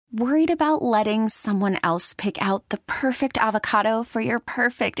Worried about letting someone else pick out the perfect avocado for your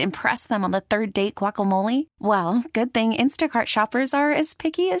perfect impress them on the third date guacamole? Well, good thing Instacart shoppers are as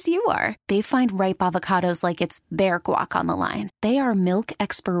picky as you are. They find ripe avocados like it's their guac on the line. They are milk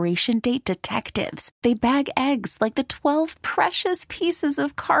expiration date detectives. They bag eggs like the 12 precious pieces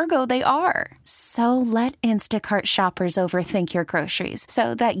of cargo they are. So let Instacart shoppers overthink your groceries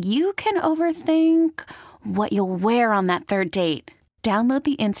so that you can overthink what you'll wear on that third date. Download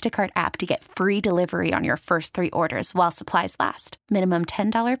the Instacart app to get free delivery on your first 3 orders while supplies last. Minimum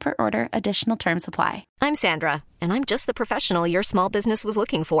 $10 per order. Additional terms apply. I'm Sandra, and I'm just the professional your small business was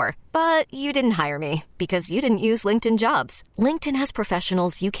looking for. But you didn't hire me because you didn't use LinkedIn Jobs. LinkedIn has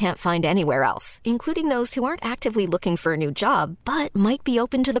professionals you can't find anywhere else, including those who aren't actively looking for a new job, but might be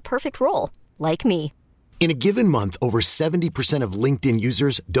open to the perfect role, like me. In a given month, over 70% of LinkedIn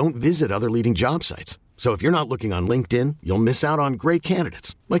users don't visit other leading job sites. So if you're not looking on LinkedIn, you'll miss out on great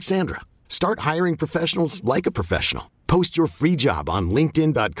candidates like Sandra. Start hiring professionals like a professional. Post your free job on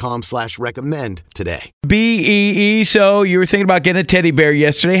linkedin.com/recommend today. BEE, so you were thinking about getting a teddy bear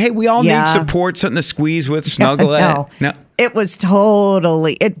yesterday. Hey, we all need support, something to squeeze with, snuggle at. No, it was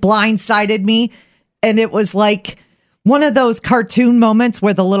it blindsided me. And it was like one of those cartoon moments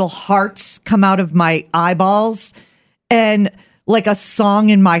where the little hearts come out of my eyeballs and like a song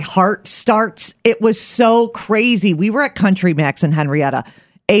in my heart starts. It was so crazy. We were at Country Max in Henrietta,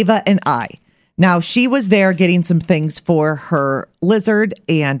 Ava and I. Now, she was there getting some things for her lizard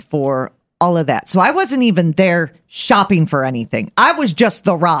and for all of that. So I wasn't even there shopping for anything. I was just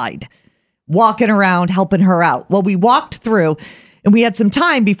the ride, walking around, helping her out. Well, we walked through and we had some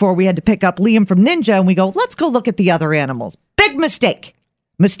time before we had to pick up Liam from Ninja. And we go, let's go look at the other animals. Big mistake.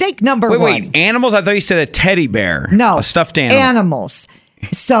 Mistake number one. Wait, animals? I thought you said a teddy bear. No. A stuffed animal. Animals.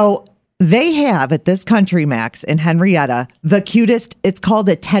 So they have at this Country Max in Henrietta, the cutest, it's called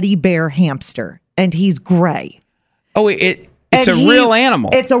a teddy bear hamster. And he's gray. Oh, it's a real animal.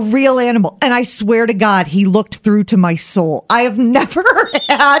 It's a real animal. And I swear to God, he looked through to my soul. I have never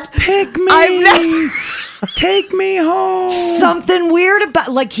had. Pick me. Take me home. Something weird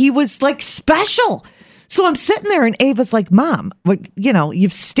about, like, he was like special. So I'm sitting there and Ava's like, Mom,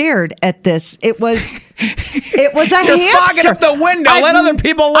 you've stared at this. It was a You're hamster. You're fogging up the window. Let other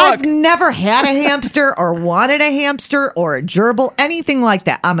people look. I've never had a hamster or wanted a hamster or a gerbil, anything like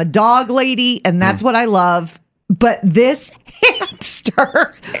that. I'm a dog lady and that's what I love. But this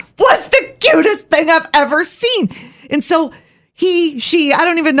hamster was the cutest thing I've ever seen. And so she, I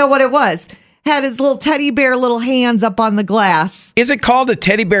don't even know what it was, had his little teddy bear little hands up on the glass. Is it called a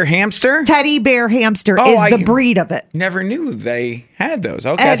teddy bear hamster? Teddy bear hamster is the breed of it. Never knew they had those.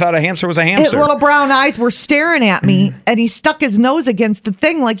 Okay, and I thought a hamster was a hamster. His little brown eyes were staring at me, and he stuck his nose against the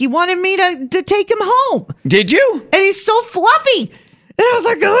thing like he wanted me to take him home. Did you? And he's so fluffy. And I was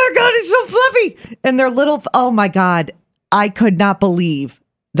like, oh my God, he's so fluffy. And they're little, oh my God, I could not believe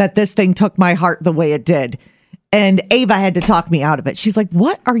that this thing took my heart the way it did. And Ava had to talk me out of it. She's like,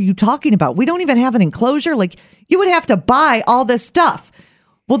 what are you talking about? We don't even have an enclosure. Like, you would have to buy all this stuff.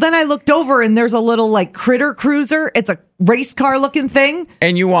 Well, then I looked over and there's a little like critter cruiser. It's a race car looking thing.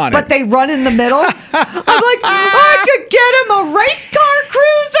 And you want it. But they run in the middle. I'm like, I could get him a race car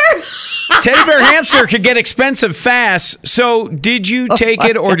cruiser. Teddy bear hamster could get expensive fast. So did you take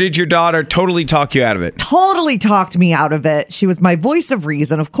it or did your daughter totally talk you out of it? Totally talked me out of it. She was my voice of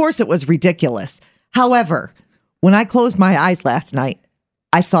reason. Of course, it was ridiculous. However, when I closed my eyes last night,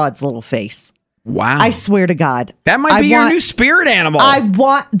 I saw its little face. Wow. I swear to God. That might be your new spirit animal. I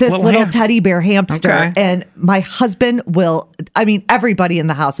want this little teddy bear hamster. Okay. And my husband everybody in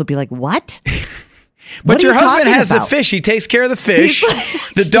the house will be like, what? But your husband has the fish. He takes care of the fish.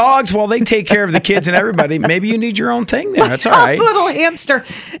 The dogs, they take care of the kids and everybody. Maybe you need your own thing there. That's all right. Little hamster.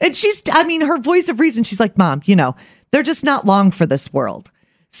 And her voice of reason, she's like, Mom, they're just not long for this world.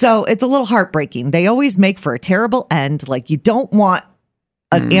 So it's a little heartbreaking. They always make for a terrible end. Like, you don't want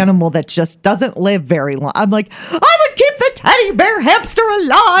an animal that just doesn't live very long. I'm like, I would keep the teddy bear hamster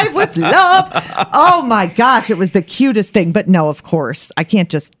alive with love. Oh my gosh, it was the cutest thing. But no, of course, I can't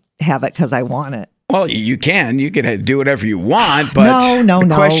just have it because I want it. Well, you can. You can do whatever you want, but no.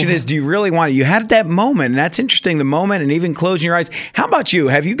 The question is, do you really want it? You had that moment, and that's interesting, the moment, and even closing your eyes. How about you?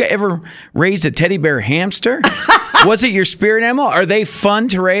 Have you ever raised a teddy bear hamster? Was it your spirit animal? Are they fun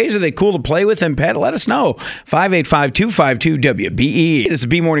to raise? Are they cool to play with and pet? Let us know. 585-252-WBE. It's the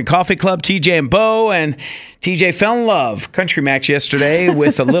B Morning Coffee Club. TJ and Bo, and TJ fell in love, Country Max yesterday,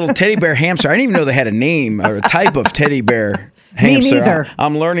 with a little teddy bear hamster. I didn't even know they had a name or a type of teddy bear hamster. Me neither.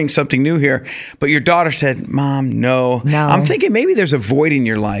 I'm learning something new here. But your daughter said, Mom, no. I'm thinking maybe there's a void in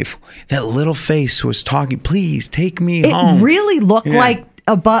your life. That little face was talking, please take me home. It really looked like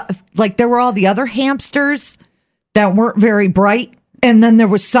like there were all the other hamsters that weren't very bright. And then there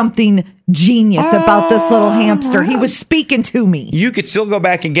was something genius about this little hamster. He was speaking to me. You could still go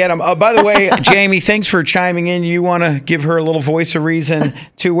back and get him. By the way, Jamie, thanks for chiming in. You want to give her a little voice of reason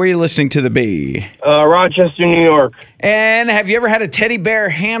to where you're listening to the B? Rochester, New York. And have you ever had a teddy bear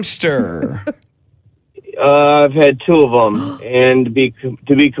hamster? I've had 2 of them, and to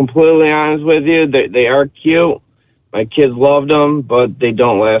be completely honest with you, they are cute. My kids loved them, but they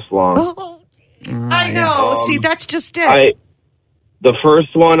don't last long. I know. See, that's just it. The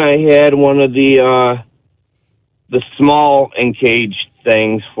first one I had one of the small encaged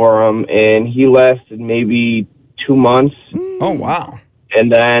things for him, and he lasted maybe 2 months. Oh, wow.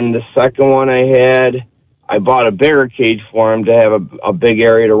 And then the second one I bought a bigger cage for him to have a big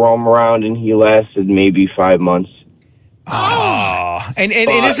area to roam around, and he lasted maybe 5 months. Oh, and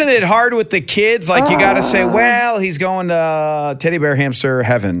isn't it hard with the kids? Like you got to say, well, he's going to teddy bear hamster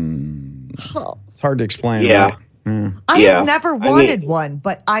heaven. It's hard to explain. Yeah. Right? I have never wanted one,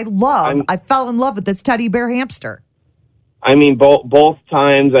 but I fell in love with this teddy bear hamster. I mean, both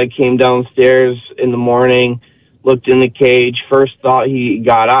times I came downstairs in the morning, looked in the cage, first thought he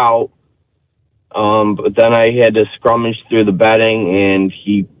got out, but then I had to scrummage through the bedding, and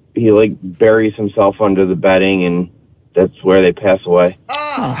he like buries himself under the bedding, and that's where they pass away.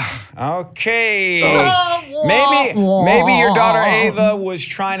 Okay. Maybe your daughter Ava was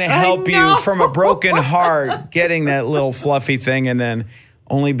trying to help you from a broken heart, getting that little fluffy thing, and then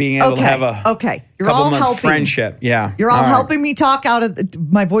only being able to have a couple months friendship. Yeah. You're all helping me talk out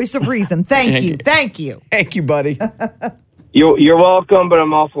of my voice of reason. Thank you. Thank you. Thank you, buddy. You're welcome, but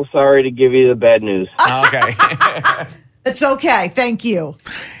I'm also sorry to give you the bad news. Okay. It's okay. Thank you.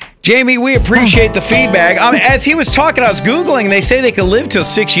 Jamie, we appreciate the feedback. As he was talking, I was Googling. They say they can live till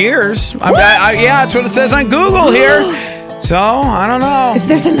 6 years. Yeah, that's what it says on Google here. So, I don't know. If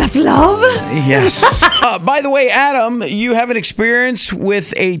there's enough love. Yes. By the way, Adam, you have an experience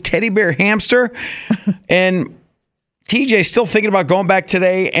with a teddy bear hamster. And TJ's still thinking about going back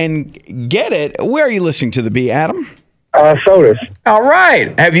today and get it. Where are you listening to the B, Adam? Sodas. All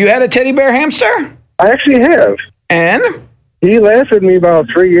right. Have you had a teddy bear hamster? I actually have. And? He lasted me about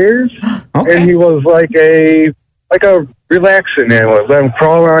 3 years, okay. And he was like a relaxing animal. Let him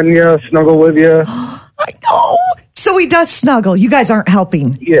crawl on you, snuggle with you. I know. So he does snuggle. You guys aren't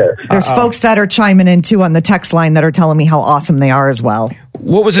helping. Yes. There's folks that are chiming in too on the text line that are telling me how awesome they are as well.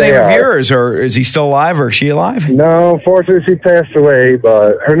 What was the name of yours, or is he still alive, or is she alive? No, unfortunately she passed away,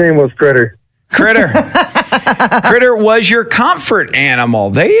 but her name was Critter. Critter. Critter was your comfort animal.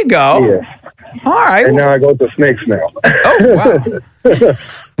 There you go. Yes. All right. And now I go to snakes now. Oh, wow.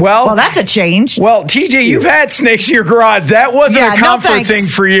 Well, that's a change. Well, TJ, you've had snakes in your garage. That wasn't a comfort thing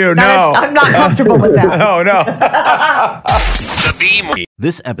for you. I'm not comfortable with that. No.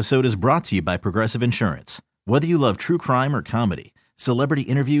 This episode is brought to you by Progressive Insurance. Whether you love true crime or comedy, celebrity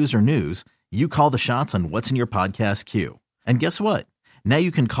interviews or news, you call the shots on what's in your podcast queue. And guess what? Now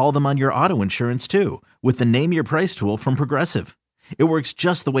you can call them on your auto insurance too with the Name Your Price tool from Progressive. It works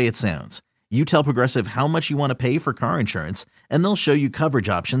just the way it sounds. You tell Progressive how much you want to pay for car insurance, and they'll show you coverage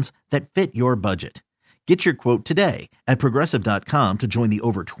options that fit your budget. Get your quote today at Progressive.com to join the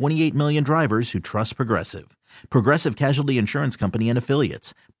over 28 million drivers who trust Progressive. Progressive Casualty Insurance Company and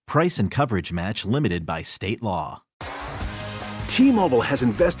Affiliates. Price and coverage match limited by state law. T-Mobile has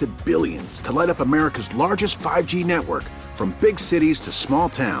invested billions to light up America's largest 5G network, from big cities to small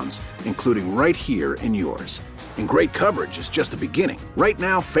towns, including right here in yours. And great coverage is just the beginning. Right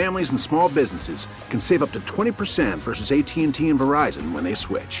now, families and small businesses can save up to 20% versus AT&T and Verizon when they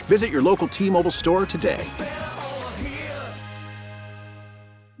switch. Visit your local T-Mobile store today.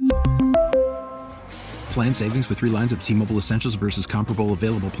 Plan savings with 3 lines of T-Mobile Essentials versus comparable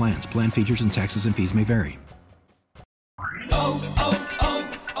available plans. Plan features and taxes and fees may vary.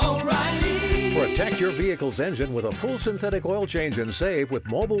 Protect your vehicle's engine with a full synthetic oil change and save with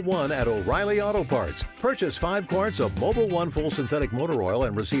Mobil 1 at O'Reilly Auto Parts. Purchase 5 quarts of Mobil 1 full synthetic motor oil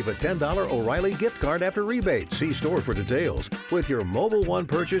and receive a $10 O'Reilly gift card after rebate. See store for details. With your Mobil 1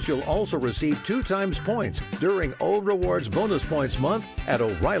 purchase, you'll also receive 2 times points during Old Rewards Bonus Points Month at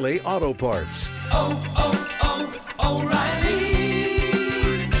O'Reilly Auto Parts. O'Reilly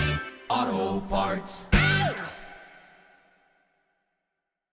Auto Parts.